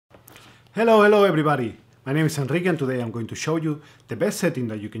Hello everybody! My name is Enrique and today I'm going to show you the best setting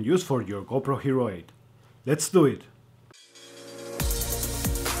that you can use for your GoPro Hero 8. Let's do it!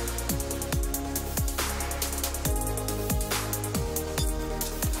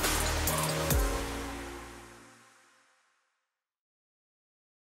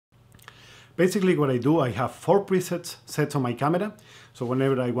 Basically what I do, I have 4 presets set on my camera, so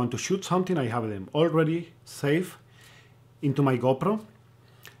whenever I want to shoot something I have them already saved into my GoPro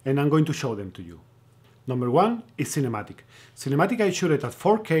and I'm going to show them to you. Number 1 is cinematic. Cinematic I shoot it at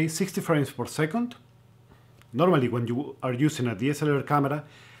 4K 60 frames per second. Normally when you are using a DSLR camera,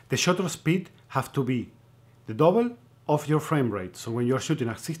 the shutter speed has to be the double of your frame rate. So when you're shooting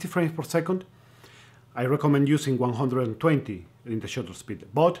at 60 frames per second, I recommend using 120 in the shutter speed.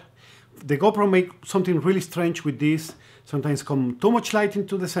 But the GoPro make something really strange with this. Sometimes come too much light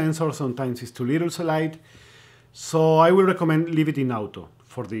into the sensor, sometimes it's too little light. So I will recommend leave it in auto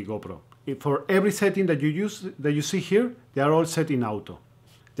for the GoPro. For every setting that you use, that you see here, they are all set in auto.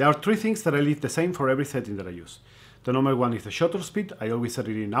 There are 3 things that I leave the same for every setting that I use. The number 1 is the shutter speed. I always set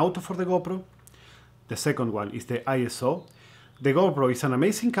it in auto for the GoPro. The second one is the ISO. The GoPro is an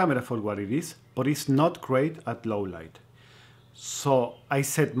amazing camera for what it is, but it's not great at low light. So I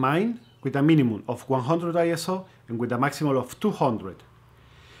set mine with a minimum of 100 ISO and with a maximum of 200.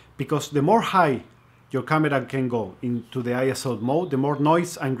 Because the more high your camera can go into the ISO mode, the more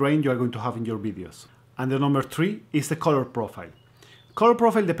noise and grain you are going to have in your videos. And the number 3 is the color profile. Color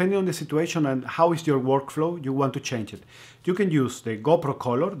profile, depending on the situation and how is your workflow, you want to change it. You can use the GoPro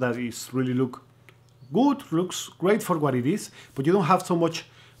color, that is really look good, looks great for what it is, but you don't have so much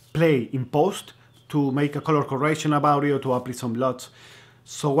play in post to make a color correction about it or to apply some LUTs.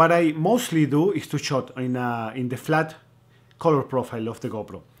 So what I mostly do is to shoot in the flat color profile of the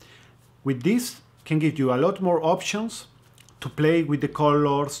GoPro. With this, can give you a lot more options to play with the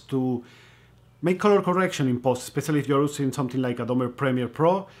colors, to make color correction in post, especially if you're using something like Adobe Premiere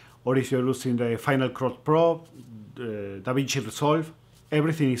Pro or if you're using the Final Cut Pro, DaVinci Resolve.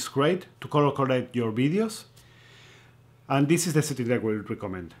 Everything is great to color correct your videos, and this is the setting that I will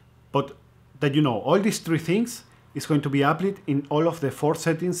recommend. But that you know, all these 3 things is going to be applied in all of the 4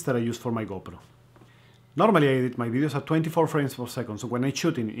 settings that I use for my GoPro. Normally I edit my videos at 24 frames per second, so when I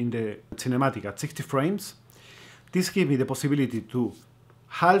shoot in the cinematic at 60 frames, this gives me the possibility to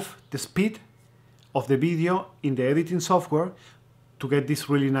halve the speed of the video in the editing software to get this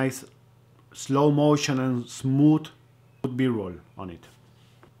really nice slow motion and smooth B-roll on it.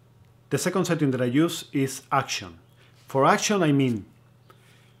 The second setting that I use is action. For action I mean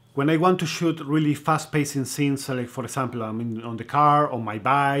when I want to shoot really fast-paced scenes, like for example I'm on the car, on my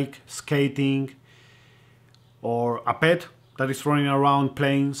bike, skating, or a pet that is running around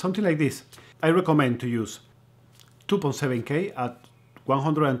playing, something like this, I recommend to use 2.7K at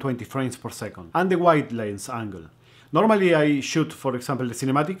 120 frames per second and the wide lens angle. Normally I shoot, for example, the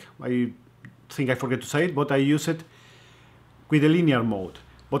cinematic, I think I forget to say it, but I use it with the linear mode.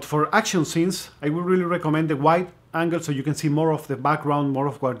 But for action scenes, I would really recommend the wide angle so you can see more of the background, more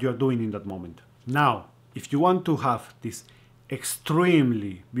of what you're doing in that moment. Now, if you want to have this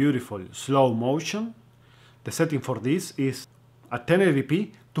extremely beautiful slow motion, the setting for this is at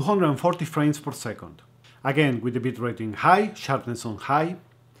 1080p, 240 frames per second. Again, with the bitrate in high, sharpness on high.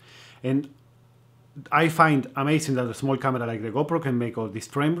 And I find amazing that a small camera like the GoPro can make all these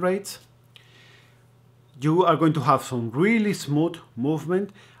frame rates. You are going to have some really smooth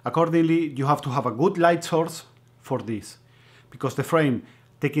movement. Accordingly, you have to have a good light source for this, because the frame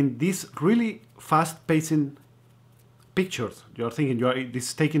taking these really fast pacing pictures, you're thinking this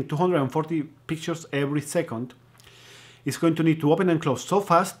is taking 240 pictures every second, is going to need to open and close so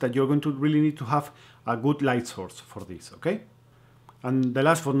fast that you're going to really need to have a good light source for this, okay? And the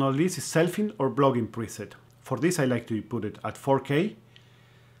last but not least is selfie or vlogging preset. For this I like to put it at 4K,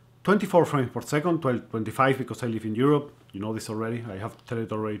 24 frames per second, 25 because I live in Europe, you know this already, I have told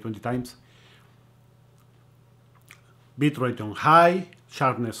it already 20 times. Bitrate on high,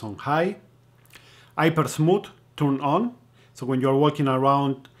 sharpness on high, hyper smooth, turn on, so when you're walking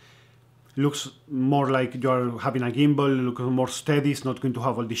around, looks more like you're having a gimbal, looks more steady, it's not going to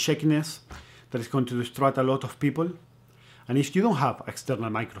have all the shakiness that is going to distract a lot of people. And if you don't have external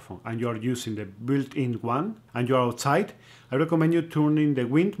microphone and you're using the built-in one and you're outside, I recommend you turning the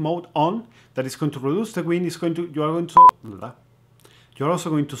wind mode on. That is going to reduce the wind. You're also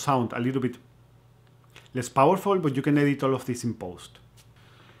going to sound a little bit less powerful, but you can edit all of this in post.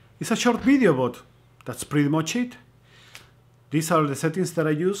 It's a short video, but that's pretty much it. These are the settings that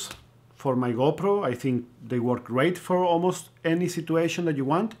I use for my GoPro. I think they work great for almost any situation that you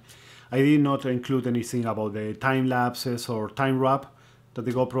want. I did not include anything about the time lapses or time wrap. that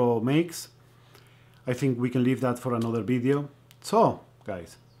the GoPro makes. I think we can leave that for another video. So,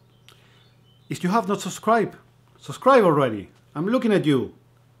 guys, if you have not subscribed, subscribe already. I'm looking at you.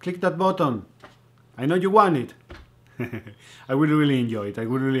 Click that button. I know you want it. I will really enjoy it. I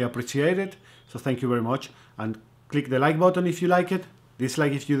will really appreciate it. So thank you very much. And click the like button if you like it.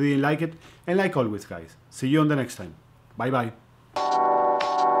 Dislike if you didn't like it. And like always, guys, see you on the next time. Bye bye.